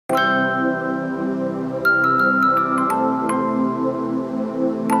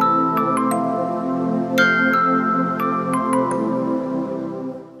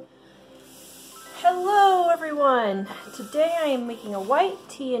everyone! Today I am making a white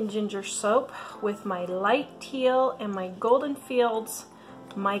tea and ginger soap with my light teal and my Golden Fields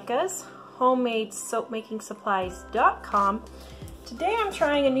micas, homemade soapmakingsupplies.com. Today I'm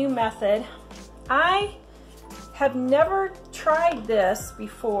trying a new method. I have never tried this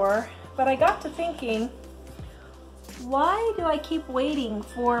before, but I got to thinking, why do I keep waiting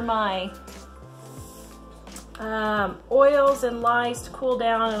for my oils and lyes to cool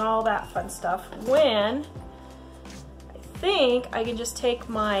down and all that fun stuff when I think I can just take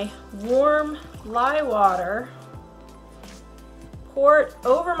my warm lye water, pour it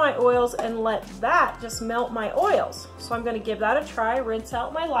over my oils, and let that just melt my oils. So I'm going to give that a try, rinse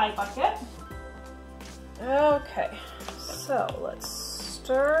out my lye bucket. Okay, so let's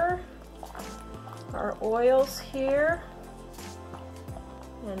stir our oils here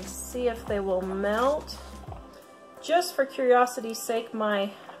and see if they will melt. Just for curiosity's sake,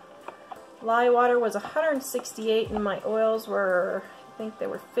 my lye water was 168 and my oils were, I think they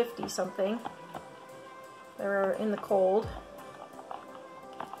were 50 something. They were in the cold.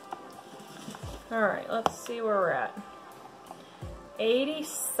 Alright, let's see where we're at.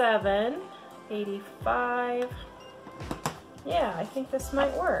 87, 85. Yeah, I think this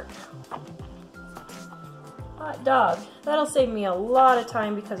might work. Hot dog. That'll save me a lot of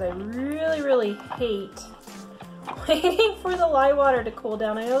time because I really hate waiting for the lye water to cool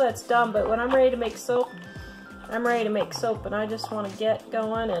down. I know that's dumb, but when I'm ready to make soap, I'm ready to make soap, and I just want to get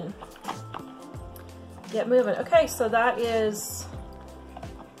going and get moving. Okay, so that is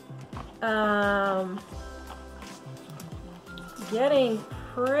getting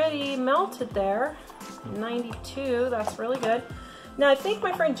pretty melted there. 92, that's really good. Now I think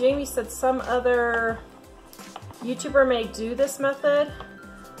my friend Jamie said some other YouTuber may do this method.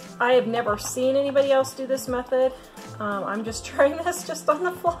 I have never seen anybody else do this method. I'm just trying this just on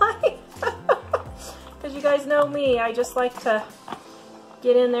the fly. Because you guys know me, I just like to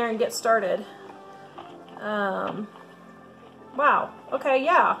get in there and get started. Wow, okay,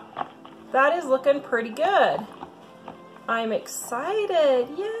 yeah. That is looking pretty good. I'm excited,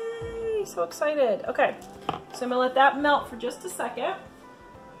 yay, so excited. Okay, so I'm gonna let that melt for just a second.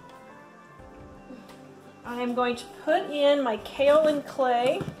 I'm going to put in my kaolin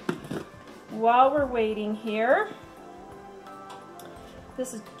clay while we're waiting here.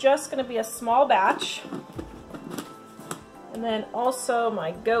 This is just going to be a small batch. And then also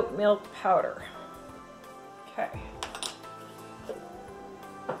my goat milk powder. Okay.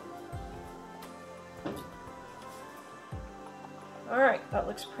 Alright, that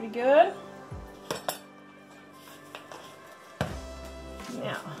looks pretty good.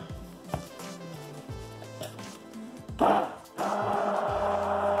 Now,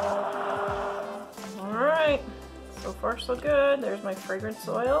 alright, so far so good. There's my fragrance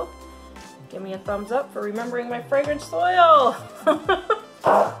oil. Give me a thumbs up for remembering my fragrance oil.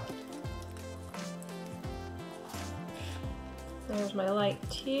 There's my light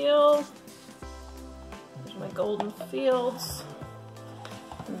teal. There's my Golden Fields.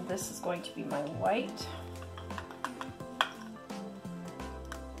 And this is going to be my white.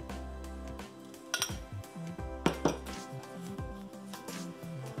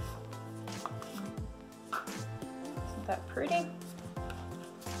 Isn't that pretty?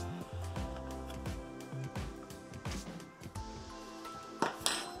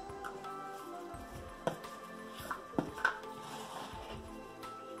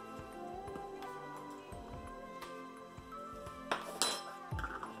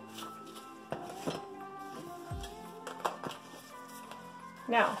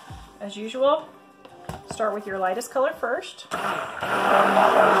 Now, as usual, start with your lightest color first.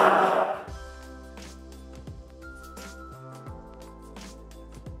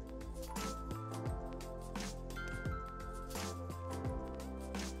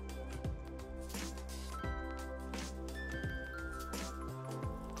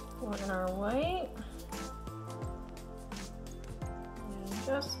 Pour in our white. And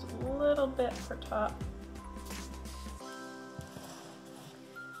just a little bit for top.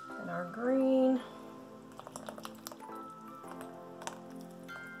 Our green.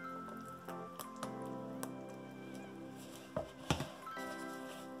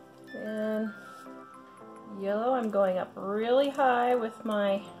 And yellow, I'm going up really high with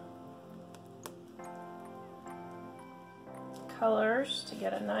my colors to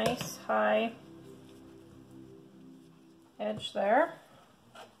get a nice high edge there.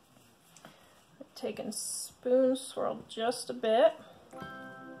 I've taken spoon, swirled just a bit.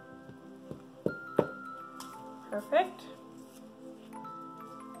 Perfect.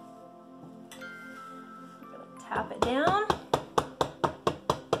 I'm going to tap it down.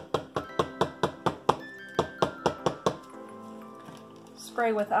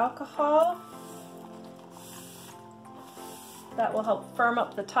 spray with alcohol. That will help firm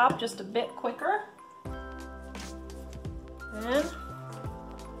up the top just a bit quicker. And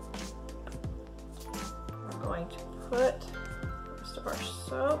we're going to put the rest of our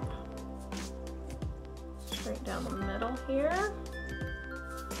soap straight down the middle here.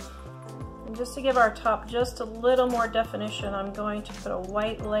 And just to give our top just a little more definition, I'm going to put a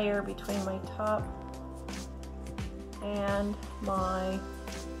white layer between my top and my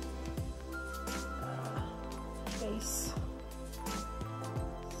base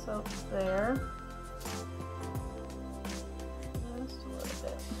soap there. Just a little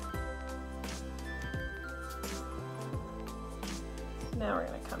bit. So now we're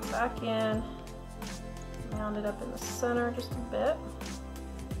going to come back in, round it up in the center just a bit.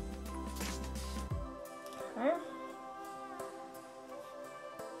 Okay.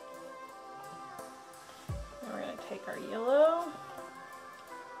 Now we're going to take our yellow.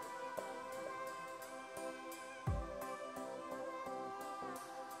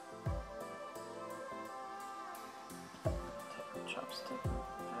 Take our chopstick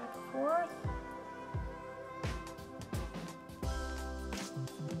back and forth.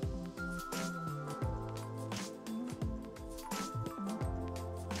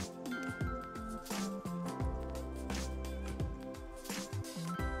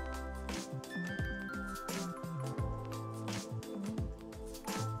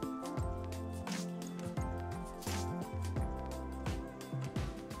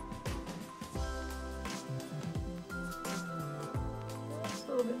 A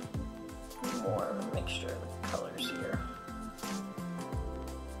little bit more of a mixture of the colors here.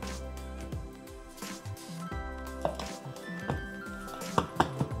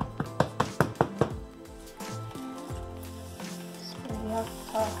 Spray out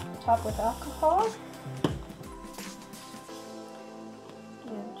the top with alcohol.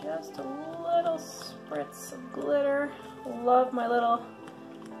 Give just a little spritz of glitter. Love my little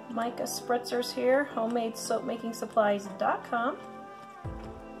mica spritzers here, homemadesoapmakingsupplies.com.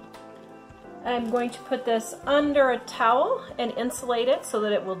 I'm going to put this under a towel and insulate it so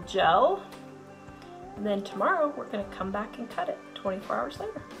that it will gel. And then tomorrow we're going to come back and cut it 24 hours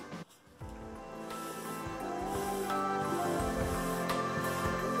later.